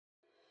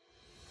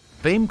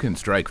Fame can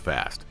strike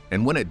fast,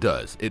 and when it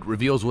does, it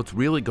reveals what's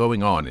really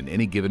going on in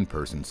any given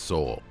person's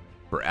soul.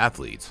 For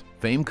athletes,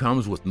 fame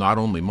comes with not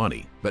only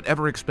money, but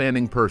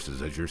ever-expanding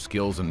purses as your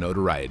skills and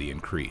notoriety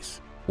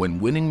increase. When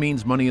winning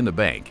means money in the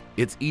bank,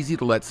 it's easy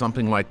to let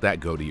something like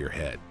that go to your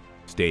head.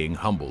 Staying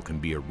humble can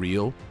be a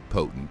real,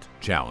 potent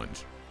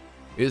challenge.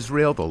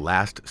 Israel the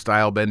Last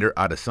Stylebender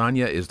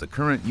Adesanya is the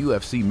current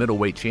UFC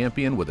middleweight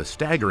champion with a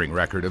staggering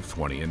record of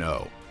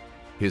 20-0.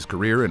 His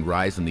career and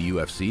rise in the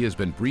UFC has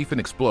been brief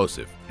and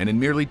explosive, and in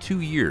merely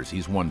 2 years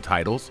he's won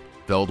titles,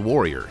 felled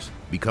warriors,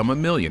 become a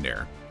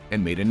millionaire,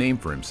 and made a name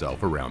for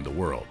himself around the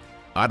world.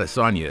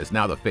 Adesanya is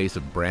now the face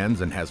of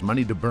brands and has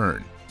money to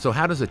burn, so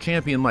how does a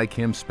champion like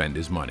him spend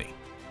his money?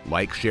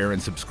 Like, share,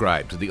 and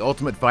subscribe to the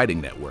Ultimate Fighting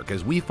Network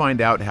as we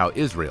find out how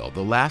Israel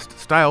the Last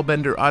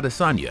Stylebender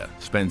Adesanya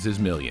spends his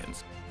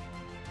millions.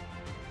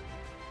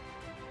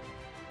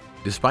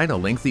 Despite a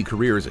lengthy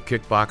career as a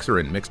kickboxer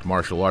and mixed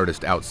martial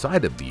artist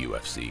outside of the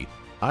UFC,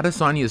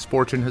 Adesanya's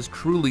fortune has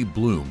truly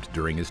bloomed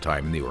during his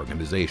time in the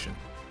organization.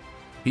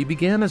 He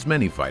began as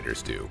many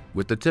fighters do,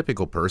 with the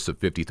typical purse of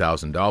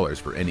 $50,000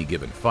 for any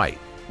given fight,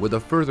 with a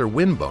further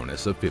win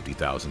bonus of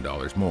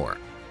 $50,000 more.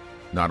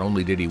 Not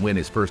only did he win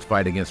his first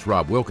fight against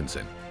Rob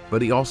Wilkinson,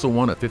 but he also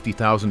won a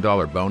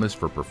 $50,000 bonus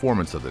for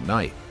performance of the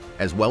night,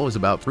 as well as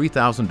about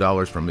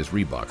 $3,000 from his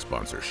Reebok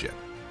sponsorship.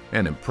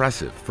 An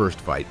impressive first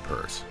fight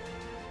purse.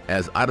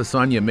 As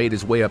Adesanya made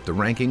his way up the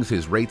rankings,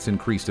 his rates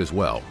increased as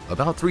well,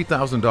 about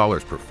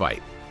 $3,000 per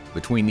fight.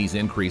 Between these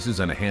increases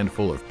and a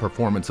handful of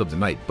performance of the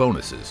night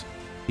bonuses,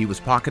 he was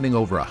pocketing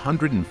over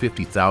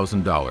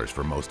 $150,000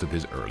 for most of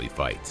his early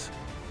fights.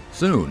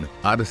 Soon,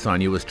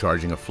 Adesanya was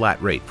charging a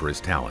flat rate for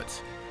his talents.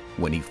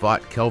 When he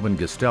fought Kelvin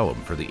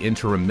Gastelum for the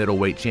interim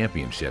middleweight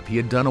championship, he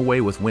had done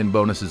away with win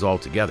bonuses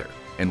altogether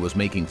and was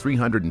making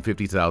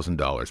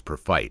 $350,000 per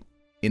fight.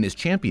 In his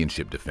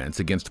championship defense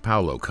against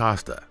Paulo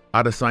Costa,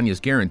 Adesanya's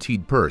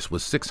guaranteed purse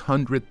was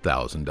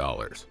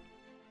 $600,000.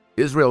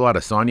 Israel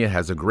Adesanya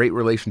has a great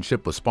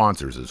relationship with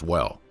sponsors as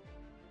well.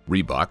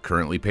 Reebok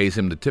currently pays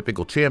him the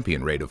typical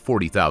champion rate of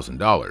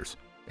 $40,000,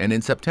 and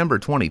in September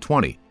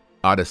 2020,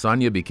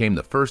 Adesanya became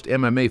the first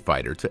MMA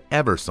fighter to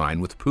ever sign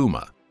with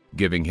Puma,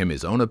 giving him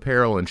his own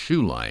apparel and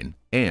shoe line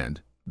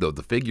and, though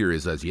the figure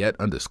is as yet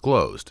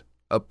undisclosed,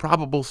 a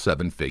probable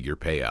seven-figure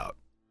payout.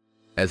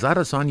 As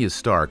Adesanya's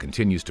star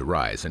continues to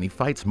rise and he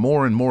fights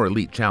more and more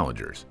elite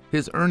challengers,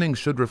 his earnings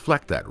should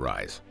reflect that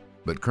rise,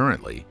 but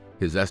currently,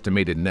 his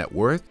estimated net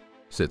worth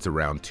sits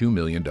around $2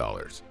 million.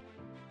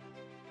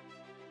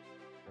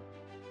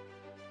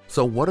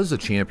 So what does a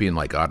champion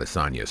like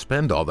Adesanya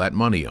spend all that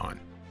money on?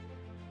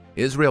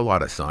 Israel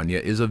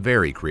Adesanya is a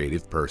very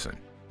creative person.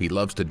 He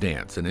loves to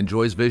dance and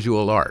enjoys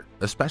visual art,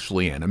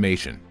 especially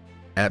animation.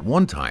 At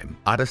one time,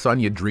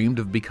 Adesanya dreamed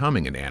of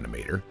becoming an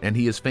animator, and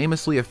he is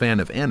famously a fan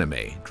of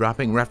anime,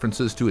 dropping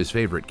references to his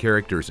favorite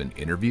characters in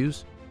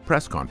interviews,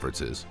 press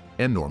conferences,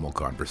 and normal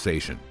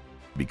conversation.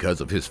 Because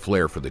of his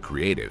flair for the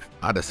creative,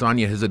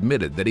 Adesanya has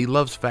admitted that he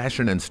loves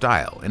fashion and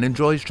style and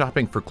enjoys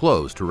shopping for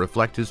clothes to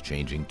reflect his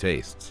changing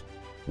tastes.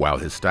 While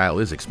his style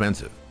is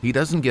expensive, he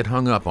doesn't get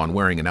hung up on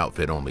wearing an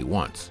outfit only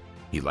once.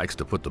 He likes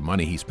to put the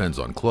money he spends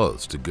on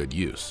clothes to good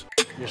use.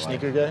 You're a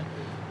sneaker guy?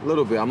 A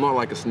little bit. I'm not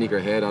like a sneaker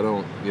head. I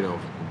don't,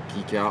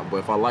 geek out. But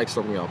if I like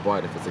something, I'll buy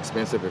it. If it's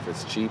expensive, if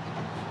it's cheap.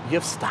 You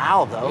have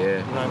style, though.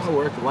 Yeah,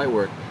 light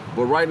work.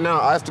 But right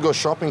now, I have to go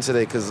shopping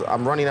today because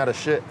I'm running out of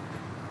shit.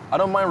 I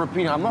don't mind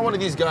repeating. I'm not one of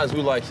these guys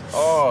who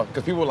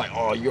because people are like,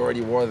 oh, you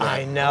already wore that.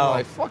 I know. I'm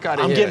like, fuck out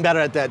of here. I'm getting better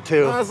at that,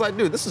 too. I was like,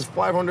 dude, this is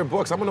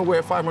 $500. I'm going to wear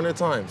it 500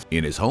 times.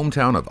 In his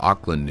hometown of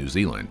Auckland, New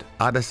Zealand,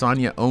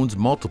 Adesanya owns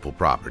multiple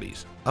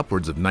properties,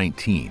 upwards of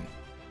 19.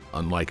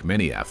 Unlike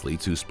many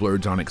athletes who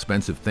splurge on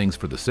expensive things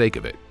for the sake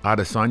of it,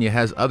 Adesanya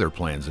has other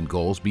plans and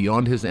goals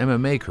beyond his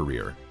MMA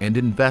career and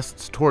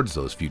invests towards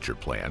those future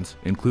plans,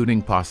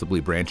 including possibly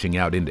branching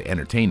out into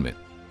entertainment,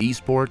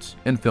 esports,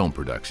 and film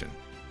production.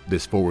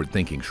 This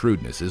forward-thinking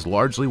shrewdness is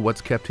largely what's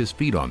kept his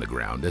feet on the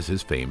ground as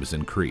his fame has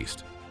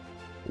increased.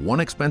 One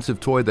expensive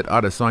toy that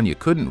Adesanya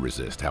couldn't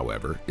resist,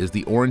 however, is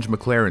the orange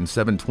McLaren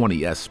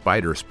 720S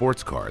Spider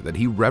sports car that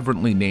he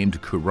reverently named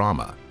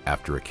Kurama,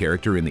 after a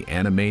character in the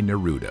anime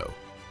Naruto.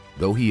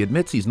 Though he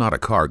admits he's not a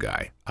car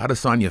guy,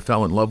 Adesanya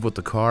fell in love with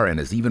the car and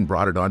has even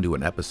brought it onto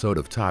an episode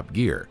of Top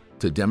Gear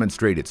to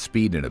demonstrate its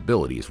speed and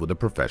abilities with a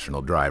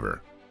professional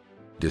driver.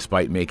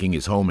 Despite making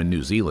his home in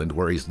New Zealand,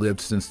 where he's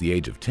lived since the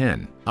age of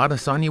 10,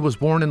 Adesanya was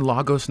born in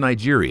Lagos,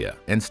 Nigeria,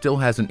 and still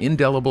has an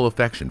indelible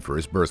affection for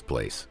his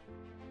birthplace.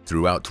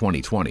 Throughout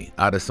 2020,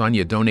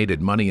 Adesanya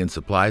donated money and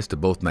supplies to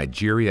both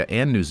Nigeria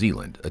and New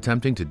Zealand,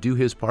 attempting to do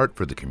his part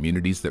for the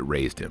communities that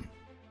raised him.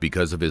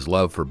 Because of his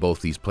love for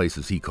both these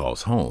places he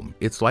calls home,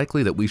 it's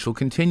likely that we shall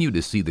continue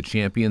to see the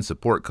champion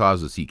support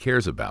causes he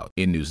cares about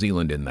in New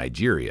Zealand and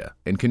Nigeria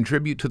and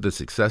contribute to the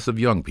success of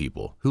young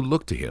people who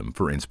look to him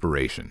for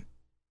inspiration.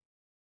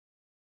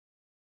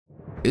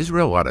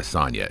 Israel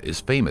Adesanya is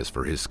famous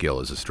for his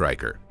skill as a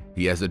striker.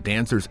 He has a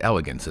dancer's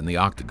elegance in the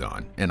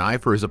octagon, an eye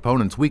for his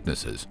opponent's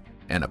weaknesses,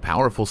 and a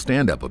powerful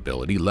stand-up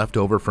ability left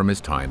over from his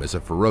time as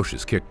a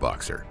ferocious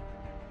kickboxer.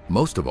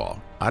 Most of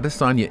all,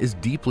 Adesanya is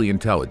deeply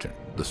intelligent,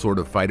 the sort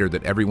of fighter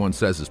that everyone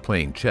says is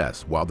playing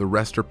chess while the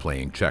rest are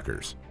playing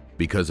checkers.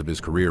 Because of his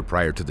career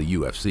prior to the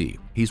UFC,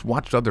 he's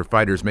watched other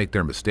fighters make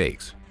their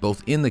mistakes,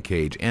 both in the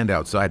cage and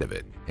outside of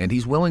it, and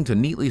he's willing to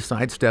neatly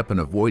sidestep and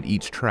avoid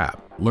each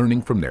trap,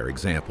 learning from their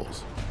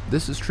examples.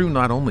 This is true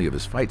not only of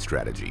his fight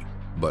strategy,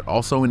 but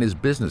also in his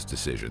business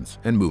decisions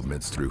and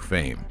movements through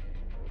fame.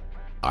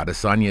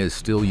 Adesanya is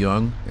still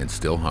young and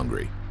still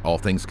hungry. All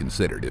things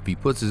considered, if he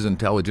puts his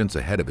intelligence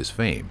ahead of his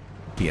fame,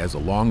 he has a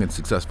long and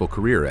successful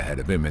career ahead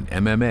of him in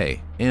MMA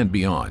and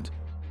beyond.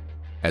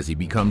 As he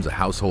becomes a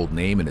household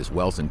name and his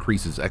wealth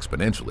increases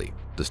exponentially,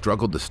 the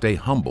struggle to stay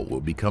humble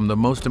will become the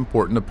most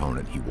important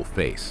opponent he will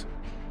face.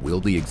 Will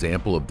the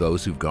example of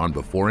those who've gone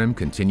before him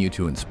continue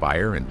to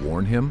inspire and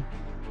warn him?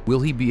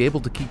 Will he be able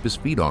to keep his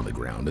feet on the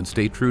ground and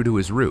stay true to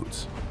his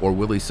roots? Or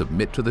will he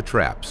submit to the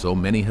trap so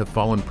many have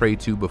fallen prey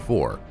to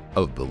before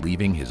of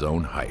believing his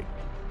own hype?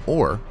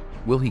 Or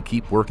will he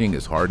keep working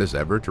as hard as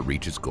ever to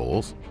reach his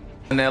goals?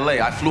 In LA,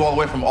 I flew all the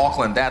way from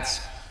Auckland.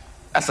 That's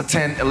a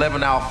 10,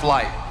 11-hour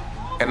flight.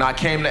 And I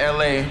came to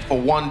LA for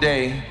one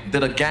day,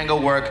 did a gang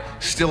of work,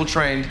 still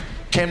trained,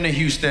 came to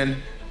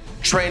Houston,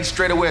 trained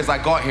straight away as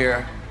I got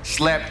here,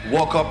 slept,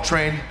 woke up,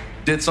 trained,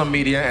 did some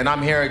media, and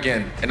I'm here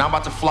again. And I'm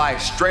about to fly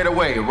straight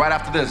away, right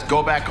after this,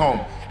 go back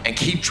home and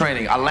keep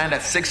training. I land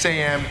at 6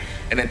 a.m.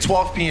 and at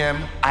 12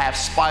 p.m., I have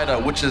Spider,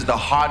 which is the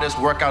hardest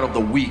workout of the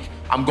week.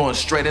 I'm going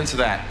straight into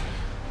that.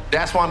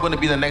 That's why I'm going to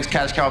be the next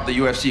cash cow of the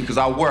UFC, because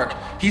I work.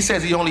 He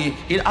says I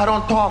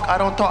don't talk,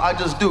 I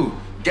just do.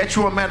 Get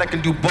you a man that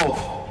can do both.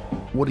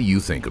 What do you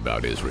think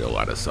about Israel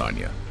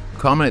Adesanya?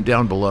 Comment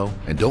down below,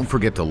 and don't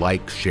forget to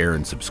like, share,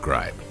 and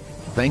subscribe.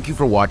 Thank you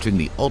for watching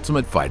the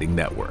Ultimate Fighting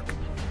Network.